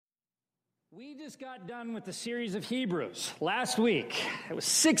We just got done with the series of Hebrews last week. It was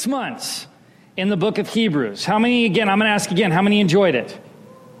 6 months in the book of Hebrews. How many, again, I'm going to ask again, how many enjoyed it?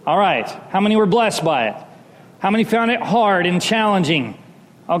 All right. How many were blessed by it? How many found it hard and challenging?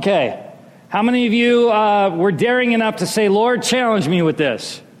 Okay. How many of you were daring enough to say, Lord, challenge me with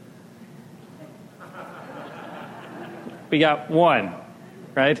this? We got one,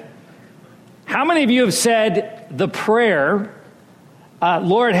 right? How many of you have said the prayer,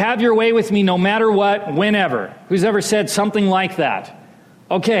 Lord, have your way with me no matter what, whenever? Who's ever said something like that?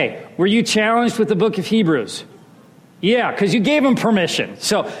 Okay, were you challenged with the book of Hebrews? Yeah, because you gave him permission.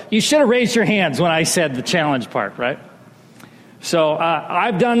 So you should have raised your hands when I said the challenge part, right? So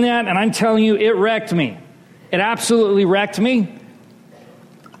I've done that, and I'm telling you, it wrecked me. It absolutely wrecked me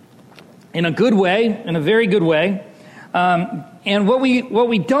in a good way, in a very good way. And what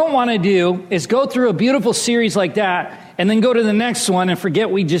we don't want to do is go through a beautiful series like that and then go to the next one and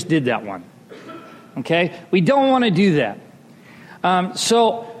forget we just did that one. Okay? We don't want to do that.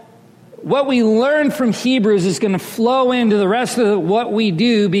 So what we learn from Hebrews is going to flow into the rest of what we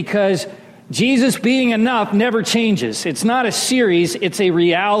do, because Jesus being enough never changes. It's not a series, it's a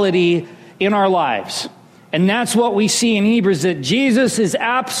reality in our lives. And that's what we see in Hebrews, that Jesus is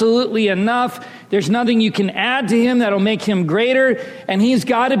absolutely enough. There's nothing you can add to him that'll make him greater, and he's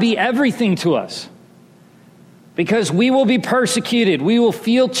got to be everything to us. Because we will be persecuted. We will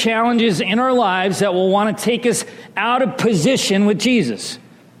feel challenges in our lives that will want to take us out of position with Jesus.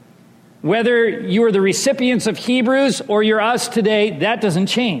 Whether you are the recipients of Hebrews or you're us today, that doesn't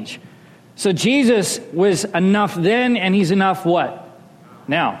change. So Jesus was enough then, and he's enough what?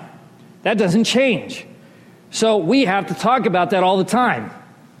 Now. That doesn't change. So we have to talk about that all the time,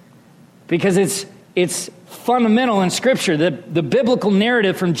 because it's fundamental in Scripture. The biblical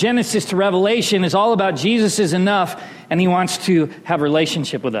narrative from Genesis to Revelation is all about Jesus is enough, and he wants to have a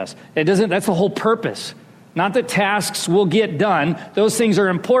relationship with us. That's the whole purpose. Not that tasks will get done. Those things are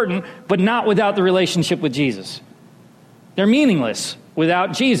important, but not without the relationship with Jesus. They're meaningless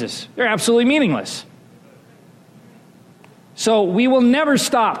without Jesus. They're absolutely meaningless. So we will never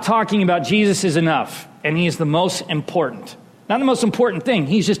stop talking about Jesus is enough, and he is the most important. Not the most important thing.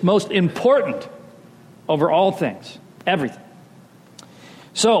 He's just most important over all things, everything.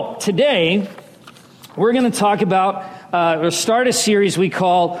 So today, we're going to talk about, or start a series we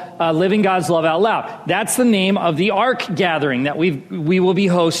call Living God's Love Out Loud. That's the name of the ARC gathering that we will be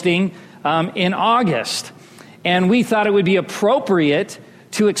hosting in August. And we thought it would be appropriate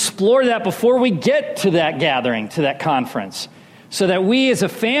to explore that before we get to that gathering, to that conference, so that we as a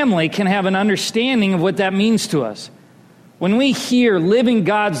family can have an understanding of what that means to us. When we hear living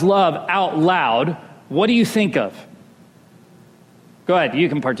God's love out loud, what do you think of? Go ahead, you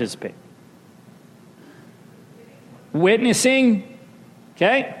can participate. Witnessing,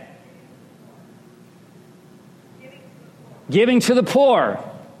 okay? Giving to the poor.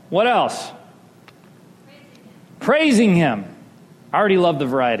 What else? Praising him. I already love the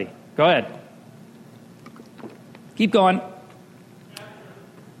variety. Go ahead. Keep going.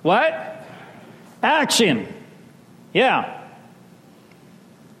 What? Action. Yeah.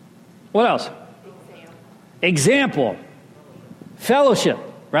 What else? Example. Fellowship,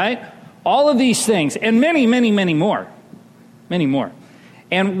 right? All of these things, and many, many, many more. Many more.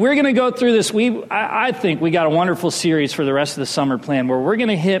 And we're going to go through this. I think we got a wonderful series for the rest of the summer plan, where we're going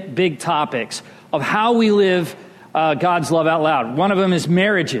to hit big topics of how we live God's love out loud. One of them is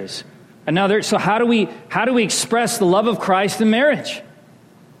marriages. Another, so how do we express the love of Christ in marriage?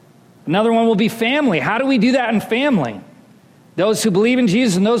 Another one will be family. How do we do that in family? Those who believe in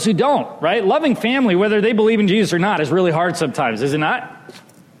Jesus and those who don't, right? Loving family, whether they believe in Jesus or not, is really hard sometimes, is it not?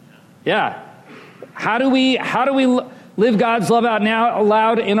 Yeah. How do we live God's love out now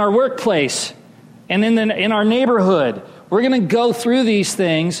loud in our workplace and in our neighborhood? We're going to go through these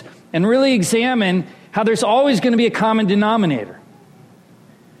things and really examine how there's always going to be a common denominator.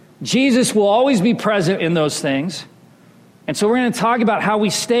 Jesus will always be present in those things. And so we're going to talk about how we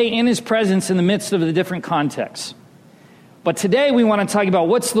stay in his presence in the midst of the different contexts. But today we want to talk about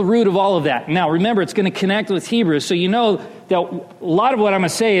what's the root of all of that. Now, remember, it's going to connect with Hebrews. So you know that a lot of what I'm going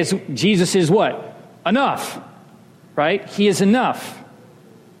to say is Jesus is what? Enough. Right? He is enough.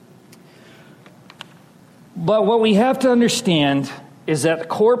 But what we have to understand is that the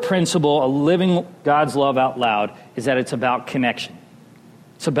core principle of living God's love out loud is that it's about connection.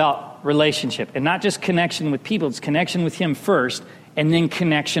 It's about relationship. And not just connection with people, it's connection with him first, and then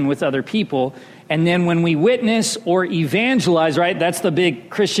connection with other people. And then when we witness or evangelize, right, that's the big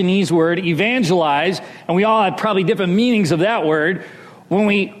Christianese word, evangelize, and we all have probably different meanings of that word. When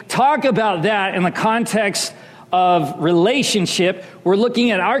we talk about that in the context of relationship. We're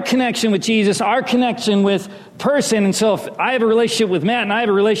looking at our connection with Jesus, our connection with person. And so if I have a relationship with Matt and I have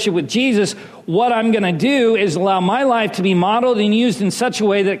a relationship with Jesus, what I'm going to do is allow my life to be modeled and used in such a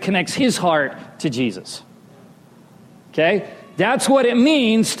way that it connects his heart to Jesus. Okay? That's what it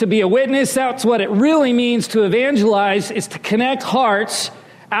means to be a witness. That's what it really means to evangelize, is to connect hearts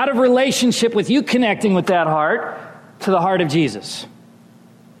out of relationship with you connecting with that heart to the heart of Jesus.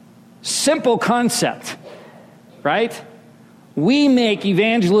 Simple concept, right? We make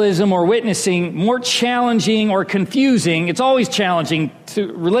evangelism or witnessing more challenging or confusing. It's always challenging.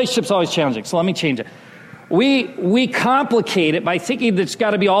 Relationship's always challenging. So let me change it. We complicate it by thinking there's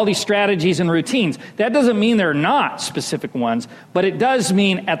got to be all these strategies and routines. That doesn't mean there are not specific ones, but it does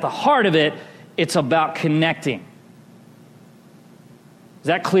mean at the heart of it, it's about connecting. Is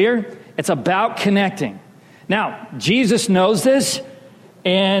that clear? It's about connecting. Now, Jesus knows this,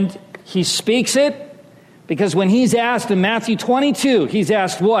 and he speaks it, because when he's asked in Matthew 22, he's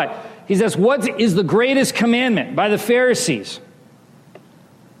asked what? He's asked, what is the greatest commandment by the Pharisees?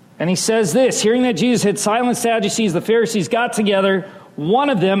 And he says this, hearing that Jesus had silenced Sadducees, the Pharisees got together, one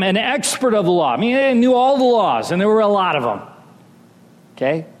of them, an expert of the law. I mean, they knew all the laws, and there were a lot of them.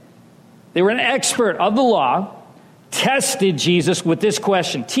 Okay? They were an expert of the law, tested Jesus with this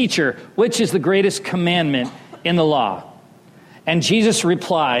question, Teacher, which is the greatest commandment in the law? And Jesus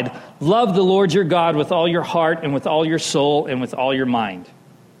replied, love the Lord your God with all your heart and with all your soul and with all your mind.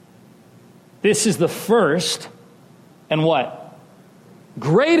 This is the first and what?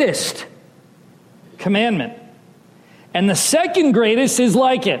 Greatest commandment. And the second greatest is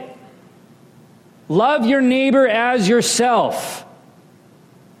like it. Love your neighbor as yourself.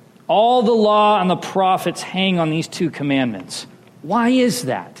 All the law and the prophets hang on these two commandments. Why is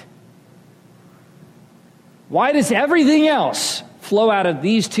that? Why does everything else flow out of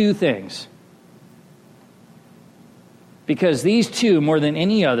these two things? Because these two, more than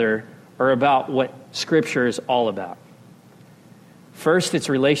any other, are about what Scripture is all about. First, it's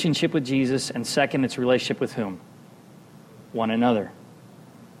relationship with Jesus, and second, it's relationship with whom? One another.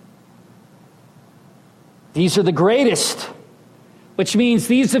 These are the greatest, which means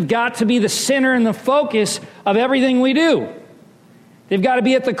these have got to be the center and the focus of everything we do. They've got to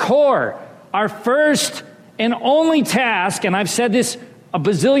be at the core. Our first and only task, and I've said this a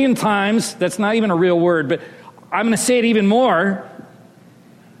bazillion times, that's not even a real word, but I'm going to say it even more,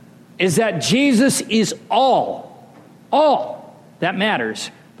 is that Jesus is all that matters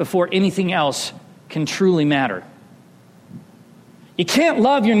before anything else can truly matter. You can't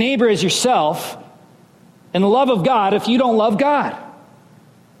love your neighbor as yourself in the love of God if you don't love God.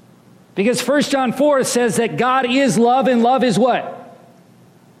 Because 1 John 4 says that God is love, and love is what?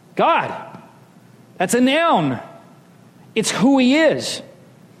 God. That's a noun. It's who he is.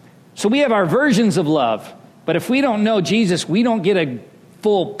 So we have our versions of love, but if we don't know Jesus, we don't get a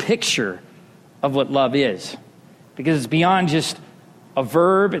full picture of what love is. Because it's beyond just a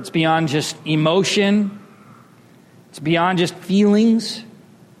verb, it's beyond just emotion, it's beyond just feelings.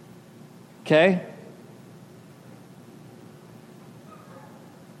 Okay?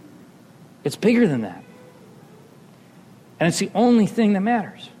 It's bigger than that. And it's the only thing that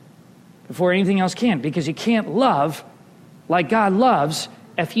matters before anything else can. Because you can't love like God loves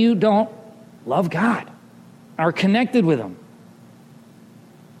if you don't love God or are connected with him.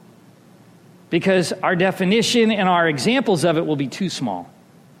 Because our definition and our examples of it will be too small.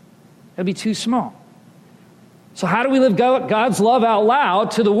 It'll be too small. So how do we live God's love out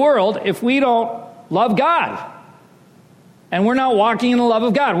loud to the world if we don't love God? And we're not walking in the love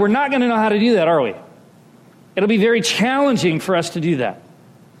of God. We're not going to know how to do that, are we? It'll be very challenging for us to do that.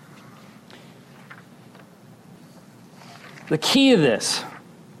 The key to this,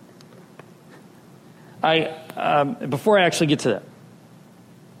 before I actually get to that,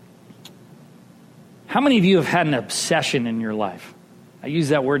 how many of you have had an obsession in your life? I use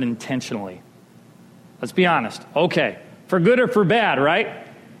that word intentionally. Let's be honest. Okay, for good or for bad, right?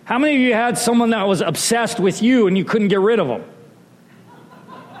 How many of you had someone that was obsessed with you and you couldn't get rid of them?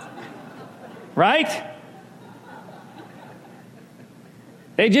 Right?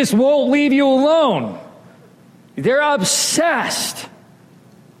 They just won't leave you alone. They're obsessed.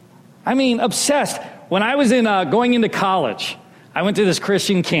 I mean, obsessed. When I was going into college, I went to this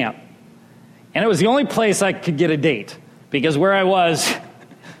Christian camp. And it was the only place I could get a date. Because where I was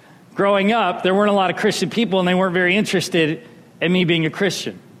growing up, there weren't a lot of Christian people, and they weren't very interested in me being a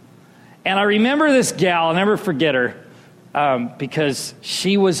Christian. And I remember this gal, I'll never forget her, because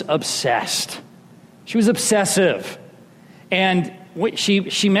she was obsessed. She was obsessive. And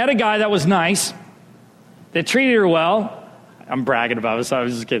she met a guy that was nice, that treated her well. I'm bragging about this, I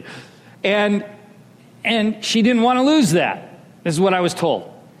was just kidding. And And she didn't want to lose that. This is what I was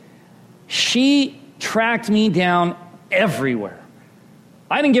told. She tracked me down everywhere.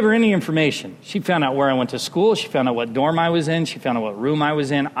 I didn't give her any information. She found out where I went to school. She found out what dorm I was in. She found out what room I was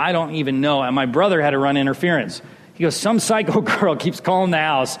in. I don't even know. And my brother had to run interference. He goes, some psycho girl keeps calling the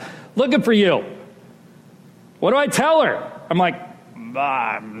house looking for you. What do I tell her? I'm like,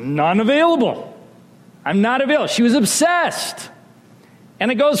 I'm not available. I'm not available. She was obsessed.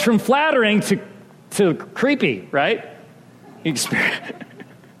 And it goes from flattering to creepy, right?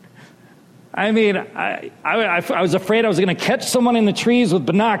 I mean, I was afraid I was going to catch someone in the trees with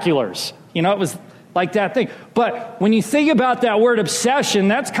binoculars. You know, it was like that thing. But when you think about that word obsession,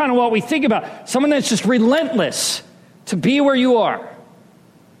 that's kind of what we think about. Someone that's just relentless to be where you are.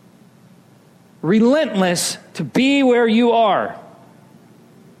 Relentless to be where you are.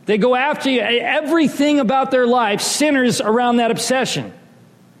 They go after you. Everything about their life centers around that obsession.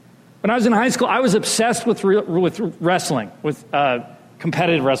 When I was in high school, I was obsessed with wrestling, with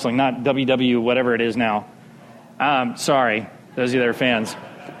competitive wrestling, not WW, whatever it is now. Sorry, those of you that are fans.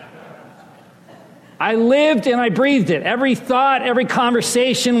 I lived and I breathed it. Every thought, every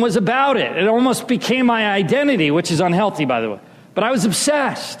conversation was about it. It almost became my identity, which is unhealthy, by the way. But I was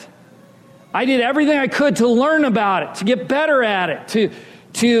obsessed. I did everything I could to learn about it, to get better at it,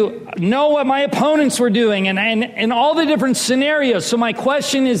 to know what my opponents were doing and all the different scenarios. So my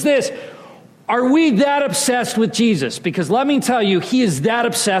question is this: are we that obsessed with Jesus? Because let me tell you, he is that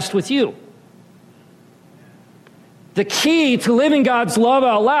obsessed with you. The key to living God's love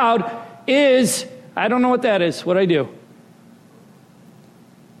out loud is, I don't know what that is. What do I do?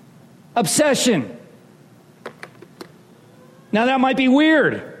 Obsession. Now that might be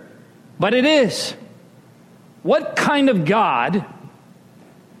weird, but it is. What kind of God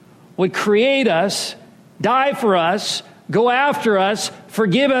would create us, die for us, go after us,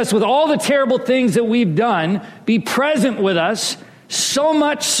 forgive us with all the terrible things that we've done, be present with us, so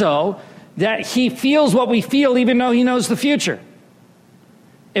much so that he feels what we feel even though he knows the future,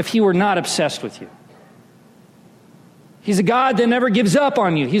 if he were not obsessed with you? He's a God that never gives up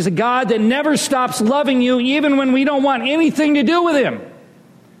on you. He's a God that never stops loving you even when we don't want anything to do with him.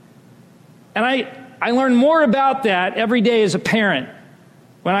 And I learn more about that every day as a parent.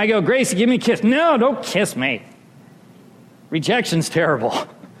 When I go, Gracie, give me a kiss. No, don't kiss me. Rejection's terrible.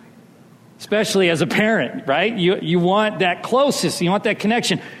 Especially as a parent, right? You want that closest. You want that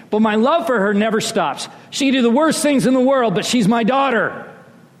connection. But my love for her never stops. She can do the worst things in the world, but she's my daughter.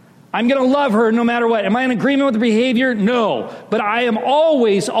 I'm going to love her no matter what. Am I in agreement with the behavior? No. But I am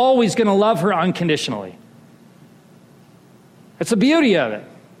always, always going to love her unconditionally. That's the beauty of it.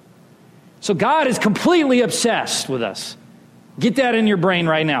 So God is completely obsessed with us. Get that in your brain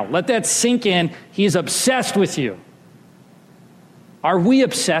right now. Let that sink in. He is obsessed with you. Are we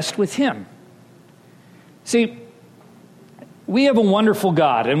obsessed with him? See, we have a wonderful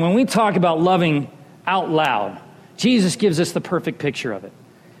God. And when we talk about loving out loud, Jesus gives us the perfect picture of it.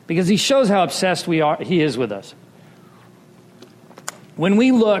 Because he shows how obsessed he is with us. When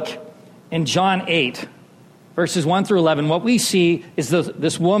we look in John 8, verses 1 through 11, what we see is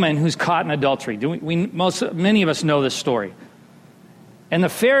this woman who's caught in adultery. Many of us know this story. And the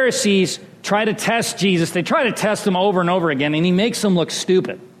Pharisees try to test Jesus. They try to test him over and over again, and he makes them look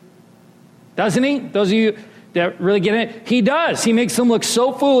stupid. Doesn't he? Those of you that really get it, he does. He makes them look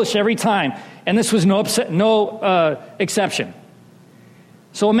so foolish every time. And this was no exception.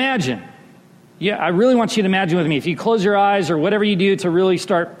 So imagine. Yeah, I really want you to imagine with me. If you close your eyes or whatever you do to really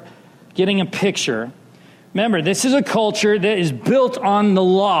start getting a picture. Remember, this is a culture that is built on the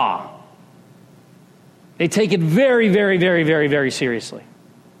law. They take it very, very, very, very, very seriously.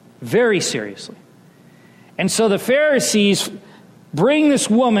 Very seriously. And so the Pharisees bring this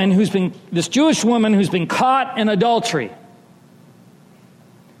Jewish woman who's been caught in adultery.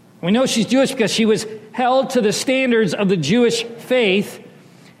 We know she's Jewish because she was held to the standards of the Jewish faith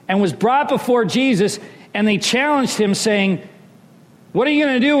and was brought before Jesus, and they challenged him saying, what are you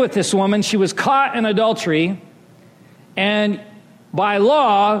going to do with this woman? She was caught in adultery, and by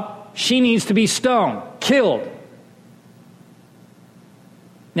law, she needs to be stoned, killed.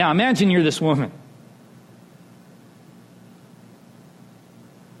 Now imagine you're this woman.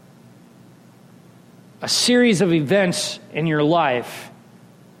 A series of events in your life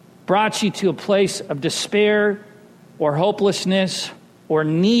brought you to a place of despair or hopelessness or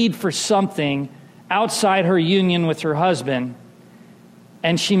need for something outside her union with her husband,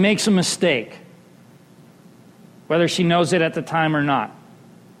 and she makes a mistake, whether she knows it at the time or not.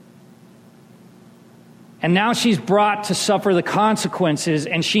 And now she's brought to suffer the consequences,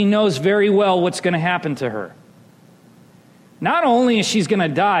 and she knows very well what's going to happen to her. Not only is she going to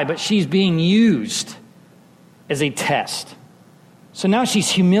die, but she's being used as a test. So now she's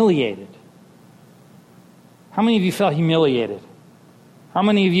humiliated. How many of you felt humiliated? How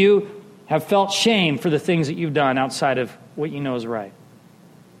many of you have felt shame for the things that you've done outside of what you know is right?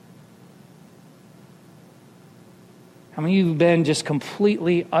 How many of you have been just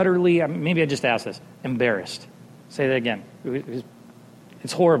completely, utterly, maybe I just asked this, embarrassed? Say that again.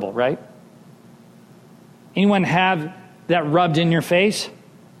 It's horrible, right? Anyone have that rubbed in your face?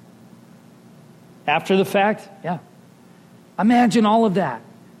 After the fact? Yeah. Imagine all of that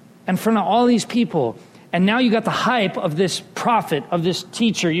in front of all these people. And now you got the hype of this prophet, of this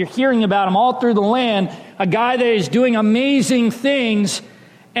teacher. You're hearing about him all through the land, a guy that is doing amazing things.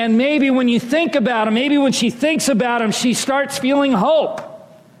 And maybe when you think about him, maybe when she thinks about him, she starts feeling hope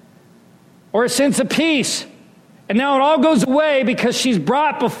or a sense of peace. And now it all goes away because she's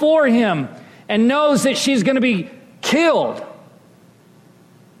brought before him and knows that she's going to be killed.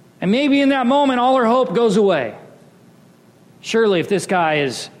 And maybe in that moment, all her hope goes away. Surely if this guy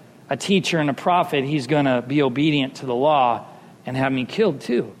is a teacher and a prophet, he's going to be obedient to the law and have me killed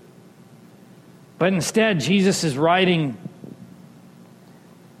too. But instead, Jesus is writing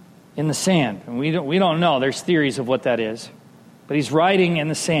in the sand. And we don't know. There's theories of what that is. But he's writing in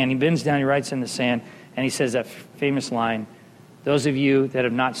the sand. He bends down, he writes in the sand, and he says that famous line, "Those of you that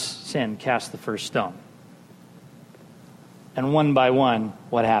have not sinned, cast the first stone." And one by one,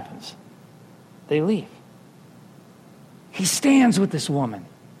 what happens? They leave. He stands with this woman.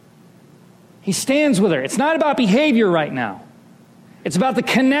 He stands with her. It's not about behavior right now. It's about the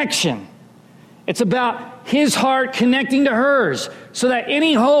connection. It's about his heart connecting to hers so that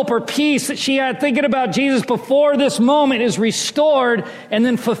any hope or peace that she had thinking about Jesus before this moment is restored and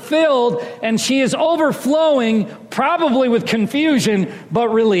then fulfilled, and she is overflowing, probably with confusion, but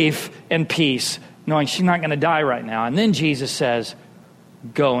relief and peace, knowing she's not going to die right now. And then Jesus says,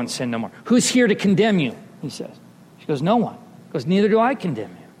 "Go and sin no more." "Who's here to condemn you?" he says. She goes, "No one." He goes, "Neither do I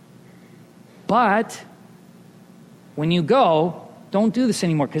condemn you. But when you go, don't do this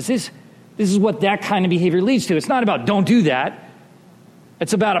anymore," because this is what that kind of behavior leads to. It's not about don't do that.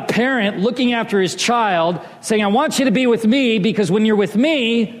 It's about a parent looking after his child, saying, "I want you to be with me because when you're with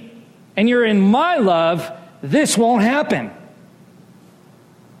me and you're in my love, this won't happen.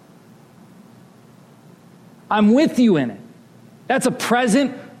 I'm with you in it." That's a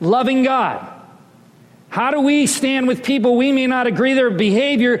present, loving God. How do we stand with people? We may not agree their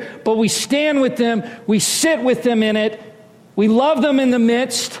behavior, but we stand with them. We sit with them in it. We love them in the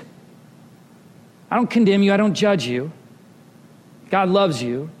midst. I don't condemn you. I don't judge you. God loves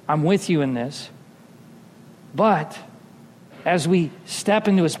you. I'm with you in this. But as we step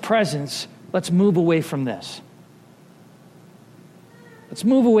into his presence, let's move away from this. Let's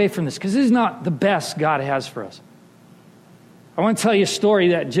move away from this because this is not the best God has for us. I want to tell you a story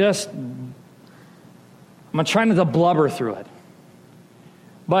that I'm trying to blubber through it.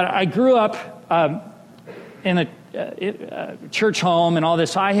 But I grew up in a church home and all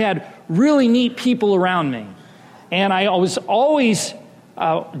this. I had really neat people around me. And I was always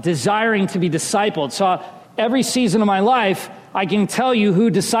desiring to be discipled. So every season of my life, I can tell you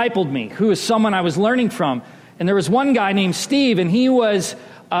who discipled me, who is someone I was learning from. And there was one guy named Steve, and he was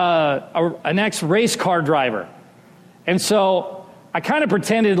an ex-race car driver. And so I kind of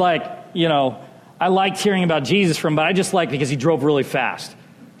pretended like, I liked hearing about Jesus from him, but I just liked because he drove really fast.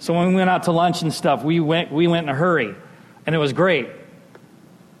 So when we went out to lunch and stuff, we went in a hurry, and it was great.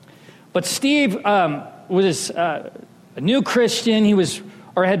 But Steve was a new Christian. He was,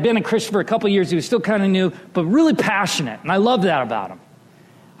 or had been a Christian for a couple of years. He was still kind of new, but really passionate, and I loved that about him.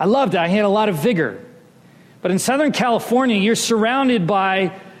 I loved it. I had a lot of vigor. But in Southern California, you're surrounded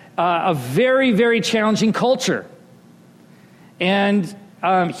by a very, very challenging culture. And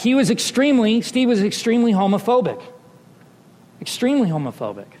Steve was extremely homophobic. Extremely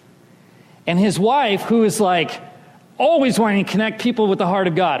homophobic. And his wife, who is always wanting to connect people with the heart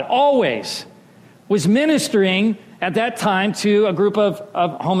of God, always, was ministering at that time to a group of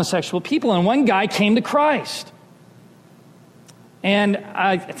homosexual people. And one guy came to Christ. And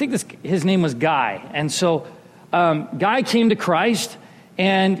I think his name was Guy. And so Guy came to Christ,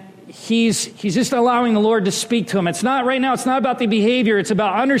 and he's just allowing the Lord to speak to him. It's not about the behavior. It's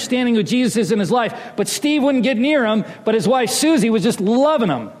about understanding who Jesus is in his life. But Steve wouldn't get near him, but his wife Susie was just loving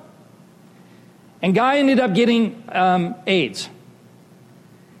him. And Guy ended up getting AIDS.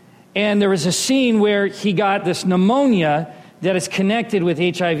 And there was a scene where he got this pneumonia that is connected with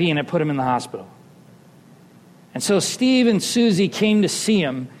HIV, and it put him in the hospital. And so Steve and Susie came to see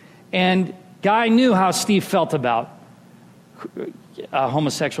him, and Guy knew how Steve felt about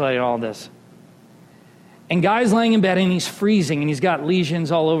homosexuality and all this. And Guy's laying in bed, and he's freezing, and he's got lesions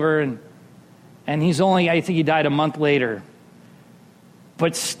all over, and And I think he died a month later.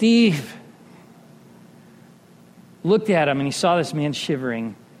 But Steve looked at him and he saw this man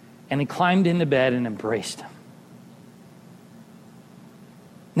shivering, and he climbed into bed and embraced him.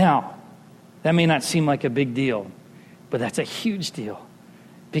 Now, that may not seem like a big deal, but that's a huge deal,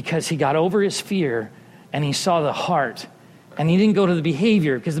 because he got over his fear and he saw the heart, and he didn't go to the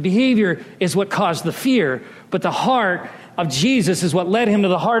behavior, because the behavior is what caused the fear, but the heart of Jesus is what led him to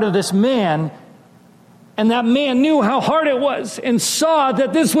the heart of this man. And that man knew how hard it was and saw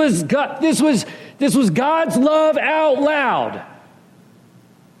that this was God's love out loud.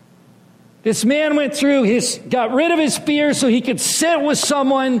 This man went through got rid of his fear so he could sit with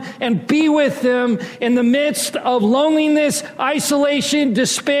someone and be with them in the midst of loneliness, isolation,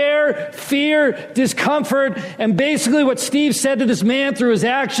 despair, fear, discomfort. And basically what Steve said to this man through his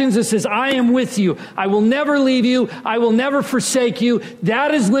actions, it says, I am with you. I will never leave you. I will never forsake you.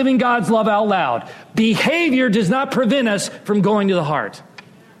 That is living God's love out loud. Behavior does not prevent us from going to the heart.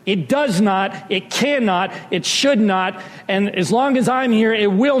 It does not, it cannot, it should not, and as long as I'm here, it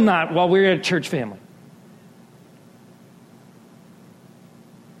will not while we're a church family.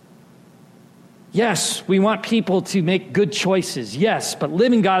 Yes, we want people to make good choices, yes, but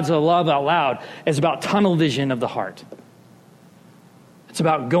living God's love out loud is about tunnel vision of the heart. It's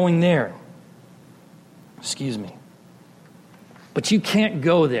about going there. Excuse me. But you can't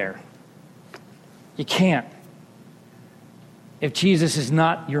go there. You can't. If Jesus is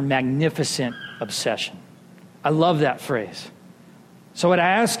not your magnificent obsession. I love that phrase. So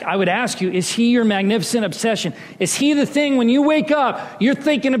I would ask you, is he your magnificent obsession? Is he the thing when you wake up, you're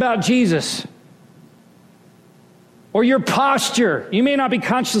thinking about Jesus? Or your posture. You may not be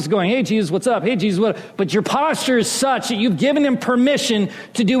conscious going, hey, Jesus, what's up? Hey, Jesus, what up? But your posture is such that you've given him permission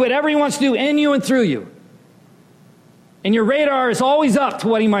to do whatever he wants to do in you and through you. And your radar is always up to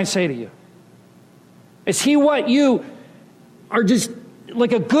what he might say to you. Is he what you are just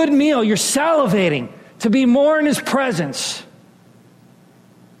like a good meal? You're salivating to be more in his presence.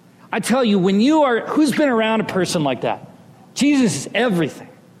 I tell you, who's been around a person like that? Jesus is everything.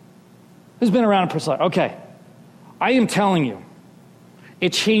 Who's been around a person like, okay, I am telling you,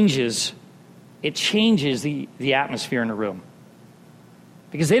 it changes the atmosphere in a room.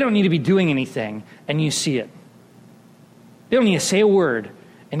 Because they don't need to be doing anything, and you see it. They don't need to say a word,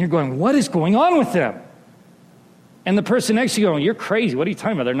 and you're going, what is going on with them? And the person next to you going, you're crazy. What are you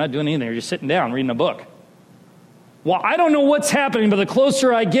talking about? They're not doing anything. They're just sitting down reading a book. Well, I don't know what's happening, but the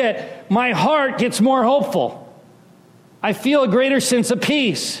closer I get, my heart gets more hopeful. I feel a greater sense of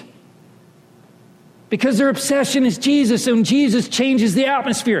peace. Because their obsession is Jesus, and Jesus changes the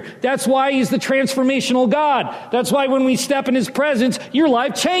atmosphere. That's why he's the transformational God. That's why when we step in his presence, your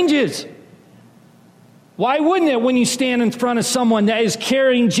life changes. Why wouldn't it when you stand in front of someone that is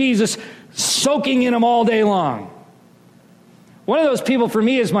carrying Jesus, soaking in him all day long? One of those people for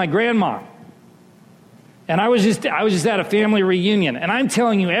me is my grandma. And I was just at a family reunion. And I'm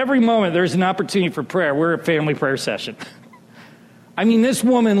telling you, every moment there's an opportunity for prayer. We're at family prayer session. I mean, this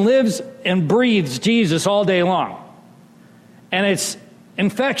woman lives and breathes Jesus all day long. And it's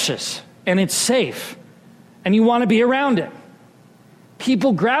infectious. And it's safe. And you want to be around it.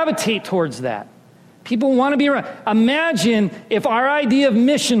 People gravitate towards that. People want to be around. Imagine if our idea of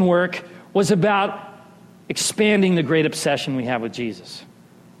mission work was about expanding the great obsession we have with Jesus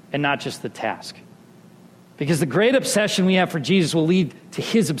and not just the task. Because the great obsession we have for Jesus will lead to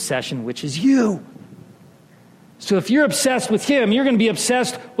his obsession, which is you. So if you're obsessed with him, you're going to be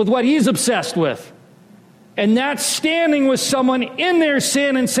obsessed with what he's obsessed with. And that's standing with someone in their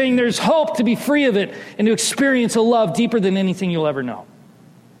sin and saying there's hope to be free of it and to experience a love deeper than anything you'll ever know.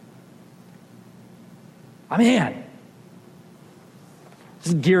 Oh, man, this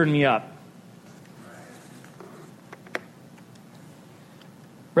is gearing me up.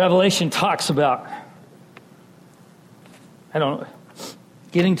 Revelation talks about,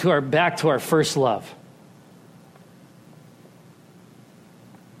 getting back to our first love.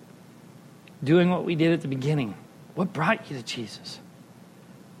 Doing what we did at the beginning. What brought you to Jesus?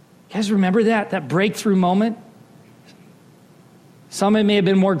 You guys remember that breakthrough moment? Some of it may have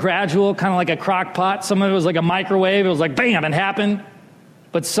been more gradual, kind of like a crock pot. Some of it was like a microwave. It was like, bam, it happened.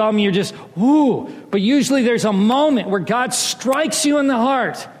 But some you're just, whoo. But usually there's a moment where God strikes you in the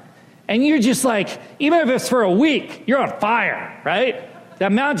heart. And you're just like, even if it's for a week, you're on fire, right?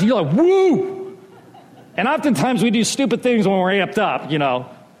 That mountain, you're like, woo. And oftentimes we do stupid things when we're amped up, you know.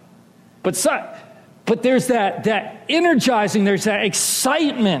 But there's that energizing, there's that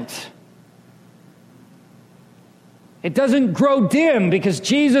excitement. It doesn't grow dim because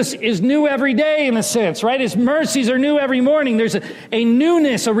Jesus is new every day in a sense, right? His mercies are new every morning. There's a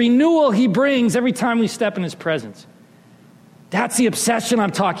newness, a renewal he brings every time we step in his presence. That's the obsession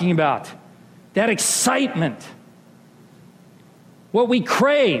I'm talking about. That excitement. What we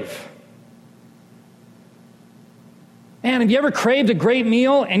crave. Man, have you ever craved a great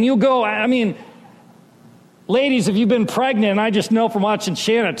meal and you go, ladies, if you've been pregnant, I just know from watching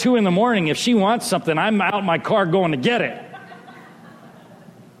Shannon at 2 a.m, if she wants something, I'm out in my car going to get it.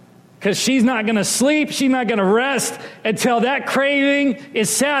 Because she's not going to sleep, she's not going to rest until that craving is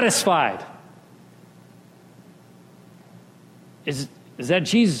satisfied. Is that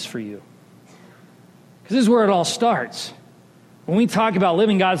Jesus for you? Because this is where it all starts. When we talk about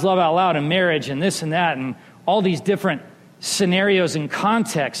living God's love out loud in marriage and this and that and all these different scenarios and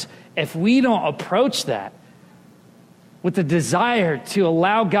contexts, if we don't approach that with the desire to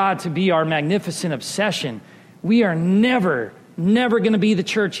allow God to be our magnificent obsession, we are never going to be the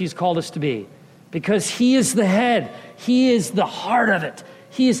church he's called us to be. Because he is the head. He is the heart of it.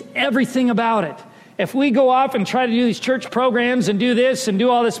 He is everything about it. If we go off and try to do these church programs and do this and do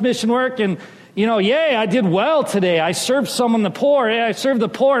all this mission work and, yay, I did well today. I served someone the poor. Yeah, I served the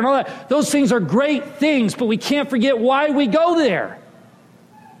poor and all that. Those things are great things, but we can't forget why we go there.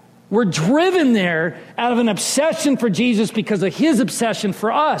 We're driven there out of an obsession for Jesus because of his obsession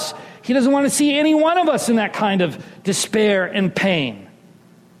for us. He doesn't want to see any one of us in that kind of despair and pain.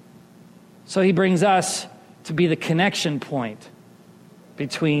 So he brings us to be the connection point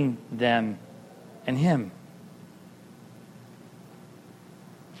between them and him.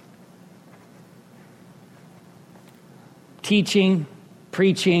 Teaching,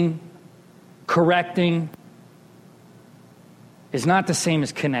 preaching, correcting is not the same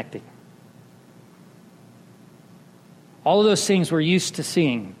as connecting. All of those things we're used to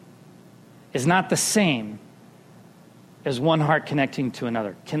seeing is not the same as one heart connecting to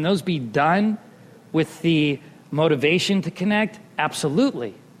another. Can those be done with the motivation to connect?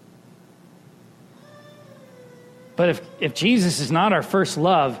 Absolutely. But if Jesus is not our first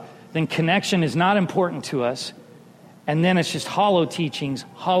love, then connection is not important to us. And then it's just hollow teachings,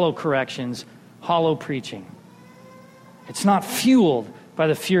 hollow corrections, hollow preaching. It's not fueled by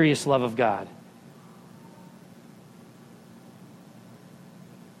the furious love of God.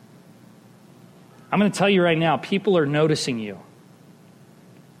 I'm going to tell you right now, people are noticing you.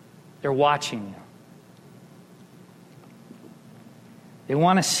 They're watching you. They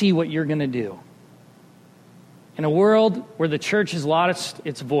want to see what you're going to do. In a world where the church has lost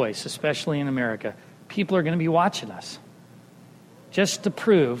its voice, especially in America, people are going to be watching us just to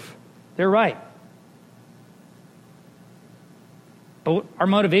prove they're right. But our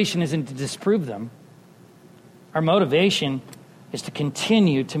motivation isn't to disprove them. Our motivation is to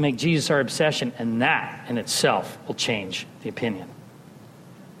continue to make Jesus our obsession, and that in itself will change the opinion.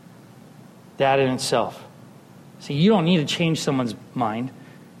 That in itself. See, you don't need to change someone's mind.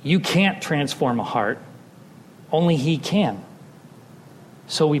 You can't transform a heart. Only he can.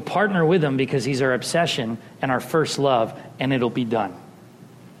 So we partner with him because he's our obsession and our first love, and it'll be done.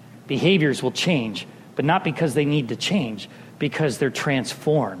 Behaviors will change, but not because they need to change, because they're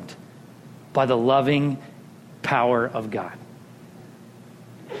transformed by the loving power of God.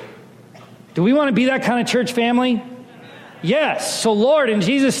 Do we want to be that kind of church family? Yes. So Lord, in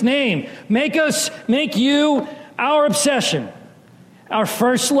Jesus' name, make you our obsession, our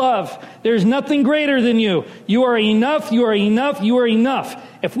first love. There's nothing greater than you. You are enough, you are enough, you are enough.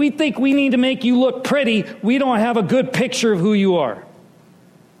 If we think we need to make you look pretty, we don't have a good picture of who you are.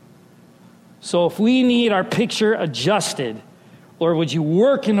 So if we need our picture adjusted, Lord, would you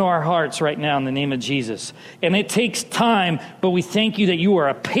work into our hearts right now in the name of Jesus? And it takes time, but we thank you that you are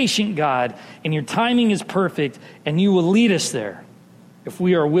a patient God and your timing is perfect and you will lead us there if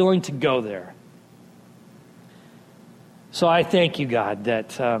we are willing to go there. So I thank you, God,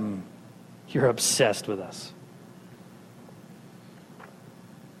 that you're obsessed with us.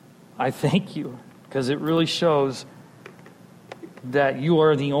 I thank you because it really shows that you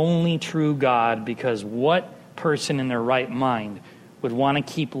are the only true God, because what person in their right mind would want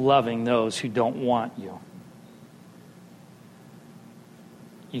to keep loving those who don't want you?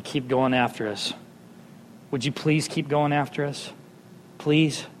 You keep going after us. Would you please keep going after us?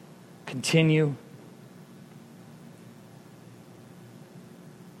 Please continue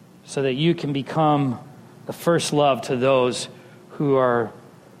so that you can become the first love to those who are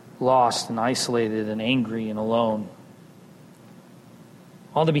lost and isolated and angry and alone.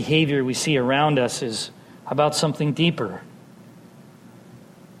 All the behavior we see around us is about something deeper.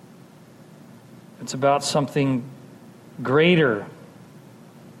 It's about something greater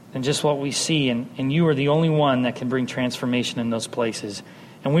than and just what we see. And you are the only one that can bring transformation in those places.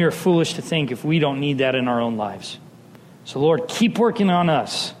 And we are foolish to think if we don't need that in our own lives. So Lord, keep working on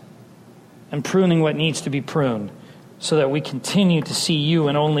us and pruning what needs to be pruned so that we continue to see you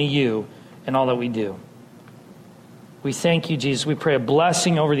and only you in all that we do. We thank you, Jesus. We pray a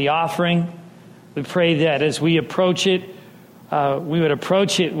blessing over the offering. We pray that as we approach it, we would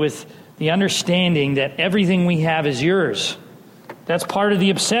approach it with the understanding that everything we have is yours. That's part of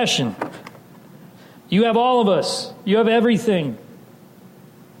the obsession. You have all of us. You have everything.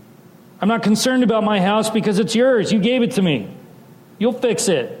 I'm not concerned about my house because it's yours. You gave it to me. You'll fix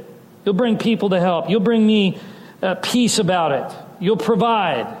it. You'll bring people to help. You'll bring me peace about it. You'll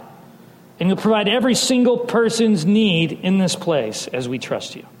provide. And you'll provide every single person's need in this place as we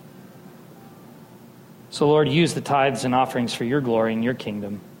trust you. So, Lord, use the tithes and offerings for your glory and your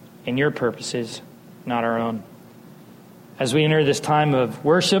kingdom and your purposes, not our own. As we enter this time of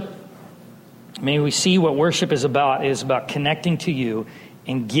worship, may we see what worship is about. It is about connecting to you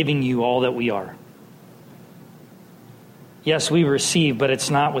and giving you all that we are. Yes, we receive, but it's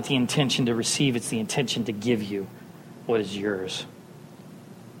not with the intention to receive. It's the intention to give you what is yours.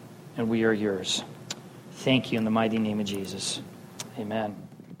 And we are yours. Thank you in the mighty name of Jesus. Amen.